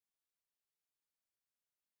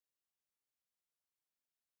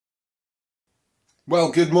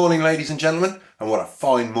Well, good morning, ladies and gentlemen, and what a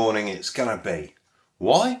fine morning it's gonna be.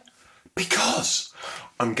 Why? Because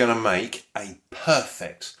I'm gonna make a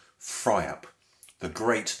perfect fry-up, the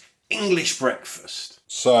great English breakfast.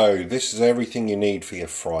 So this is everything you need for your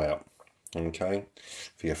fry-up, okay,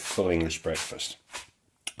 for your full English breakfast.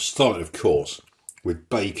 Started, of course, with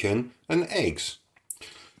bacon and eggs.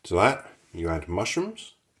 To that, you add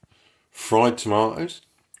mushrooms, fried tomatoes,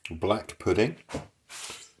 black pudding,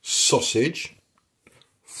 sausage,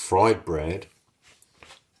 fried bread,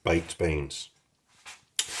 baked beans.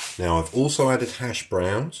 Now I've also added hash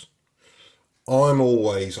browns. I'm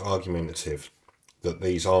always argumentative that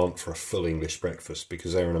these aren't for a full English breakfast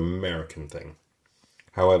because they're an American thing.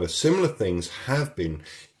 However, similar things have been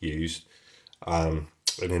used in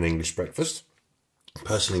an English breakfast.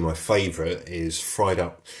 Personally, my favourite is fried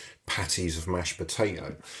up patties of mashed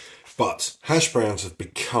potato. But hash browns have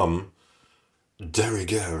become de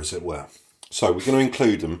rigueur, as it were. So we're going to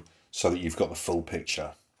include them so that you've got the full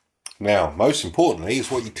picture. Now, most importantly,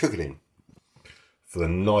 is what you cook it in. For the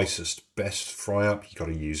nicest, best fry up, you've got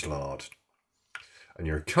to use lard. And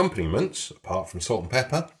your accompaniments, apart from salt and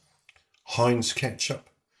pepper, Heinz ketchup,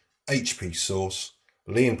 HP sauce,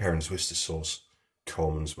 Lee and Perrins Worcester sauce,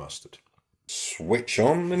 Coleman's mustard. Switch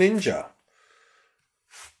on the Ninja.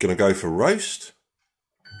 Gonna go for roast,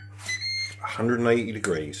 180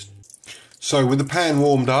 degrees. So with the pan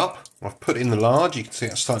warmed up, I've put in the lard. You can see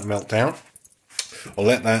it's starting to melt down. I'll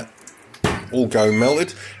let that all go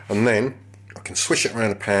melted, and then I can swish it around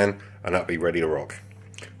the pan and that'll be ready to rock.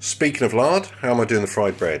 Speaking of lard, how am I doing the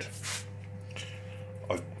fried bread?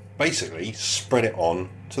 I've basically spread it on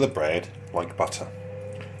to the bread like butter.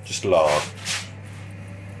 Just lard.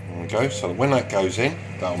 There we go. So when that goes in,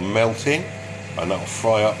 that'll melt in and that'll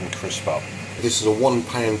fry up and crisp up. This is a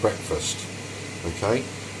one-pan breakfast, okay?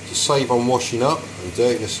 To save on washing up and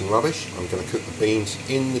dirtiness and rubbish, I'm going to cook the beans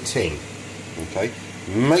in the tin. Okay,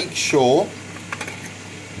 make sure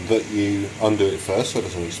that you undo it first so it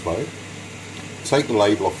doesn't explode. Take the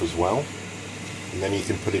label off as well, and then you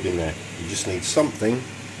can put it in there. You just need something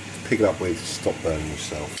to pick it up with to stop burning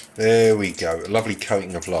yourself. There we go, a lovely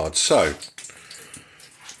coating of lard. So,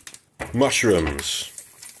 mushrooms,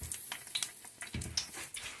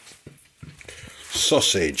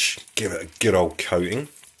 sausage, give it a good old coating.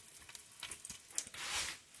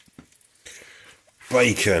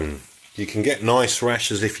 Bacon, you can get nice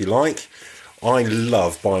rashers if you like. I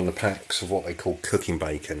love buying the packs of what they call cooking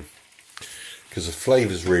bacon because the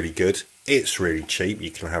flavour's really good. It's really cheap. You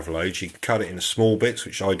can have loads. You can cut it into small bits,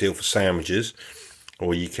 which is ideal for sandwiches,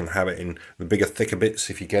 or you can have it in the bigger, thicker bits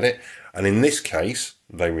if you get it. And in this case,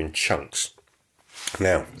 they were in chunks.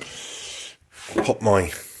 Now, I'll pop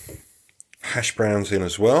my hash browns in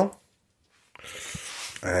as well,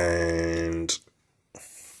 and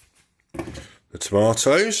the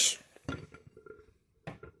tomatoes,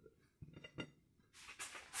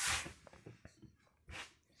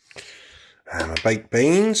 and my baked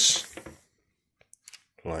beans,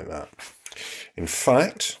 like that. In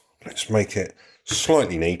fact, let's make it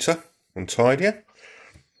slightly neater and tidier.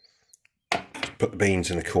 Put the beans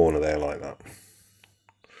in the corner there like that.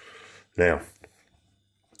 Now,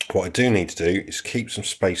 what I do need to do is keep some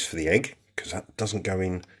space for the egg, because that doesn't go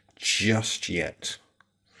in just yet.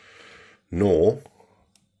 Nor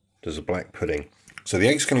does a black pudding. So the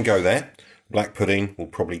egg's going to go there, black pudding will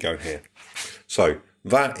probably go here. So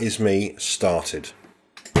that is me started.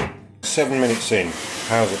 7 minutes in,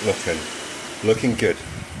 how's it looking? Looking good.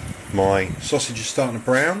 My sausage is starting to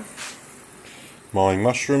brown. My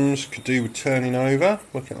mushrooms could do with turning over,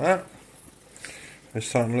 look at that. They're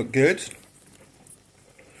starting to look good.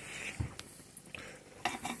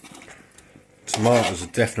 Tomatoes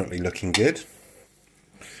are definitely looking good.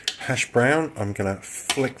 Hash brown, I'm going to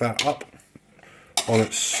flick that up on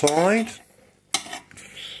its side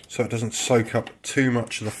so it doesn't soak up too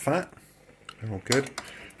much of the fat. They're all good.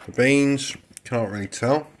 The beans, can't really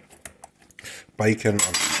tell. Bacon,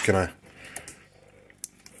 I'm just going to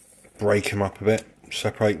break them up a bit,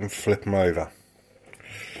 separate them, flip them over.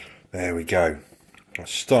 There we go.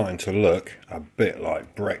 It's starting to look a bit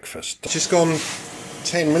like breakfast. It's just gone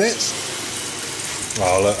 10 minutes.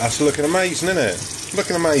 Oh look, that's looking amazing, isn't it?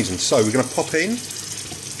 Looking amazing. So we're going to pop in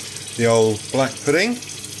the old black pudding.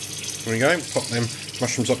 There we go. Pop them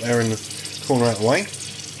mushrooms up there in the corner out of the way.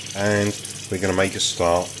 And we're going to make a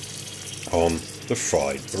start on the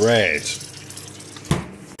fried bread.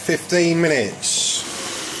 15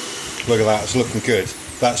 minutes. Look at that, it's looking good.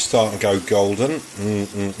 That's starting to go golden.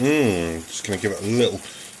 Just going to give it a little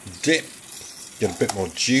dip. Get a bit more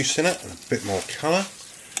juice in it and a bit more colour.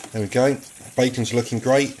 There we go. Bacon's looking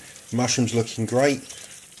great. Mushrooms looking great.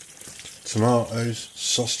 Tomatoes,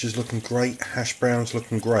 sausages looking great, hash browns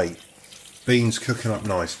looking great, beans cooking up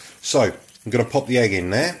nice. So I'm going to pop the egg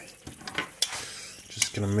in there.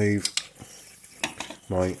 Just going to move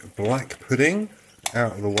my black pudding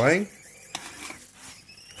out of the way.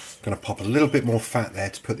 Going to pop a little bit more fat there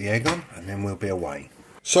to put the egg on, and then we'll be away.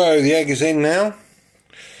 So the egg is in now,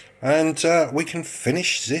 and we can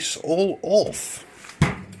finish this all off.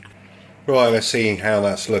 Right, let's see how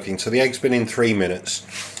that's looking. So the egg's been in 3 minutes,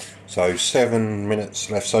 so 7 minutes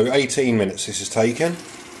left, so 18 minutes this has taken.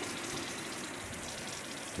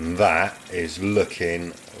 And that is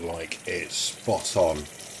looking like it's spot on.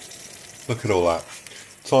 Look at all that.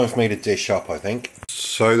 Time for me to dish up, I think.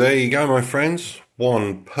 So there you go, my friends.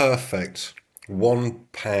 One perfect, one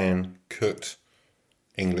pan cooked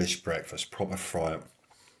English breakfast, proper fry up.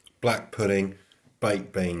 Black pudding,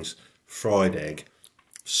 baked beans, fried egg,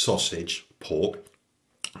 sausage, pork,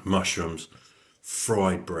 mushrooms,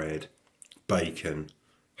 fried bread, bacon,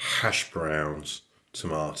 hash browns,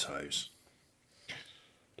 tomatoes.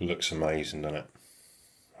 Looks amazing, doesn't it?